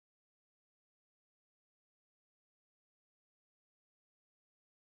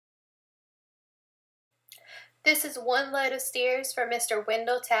This is one load of steers for Mr.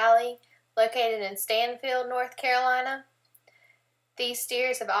 Windell Talley, located in Stanfield, North Carolina. These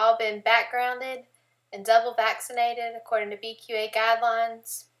steers have all been backgrounded and double vaccinated according to BQA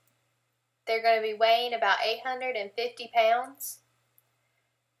guidelines. They're going to be weighing about 850 pounds,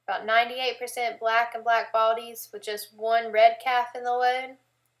 about 98% black and black baldies with just one red calf in the load.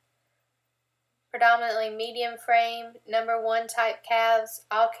 Predominantly medium frame, number 1 type calves,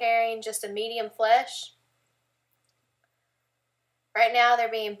 all carrying just a medium flesh. Right now they're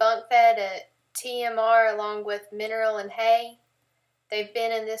being bunk fed at TMR along with mineral and hay. They've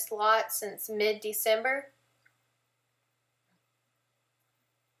been in this lot since mid-December.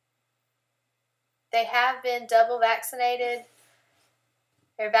 They have been double vaccinated.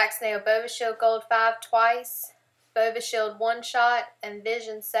 They're vaccinated with Bovishield Gold 5 twice, Bovishield 1 shot, and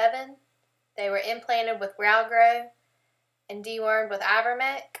Vision 7. They were implanted with Ralgro and dewormed with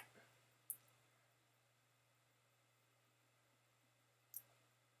Ivermectin.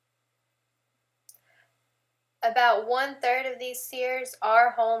 About 1/3 of these steers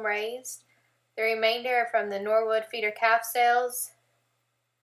are home raised. The remainder are from the Norwood feeder calf sales.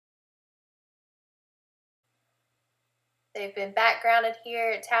 They've been backgrounded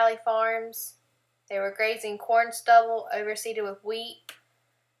here at Talley Farms. They were grazing corn stubble overseeded with wheat.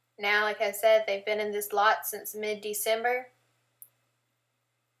 Now, like I said, they've been in this lot since mid-December.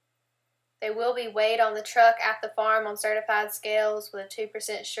 They will be weighed on the truck at the farm on certified scales with a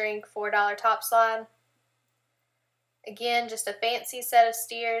 2% shrink, $4 top slide. Again, just a fancy set of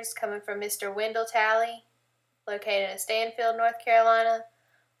steers coming from Mr. Windell Talley, located in Stanfield, North Carolina,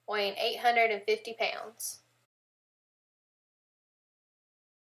 weighing 850 pounds.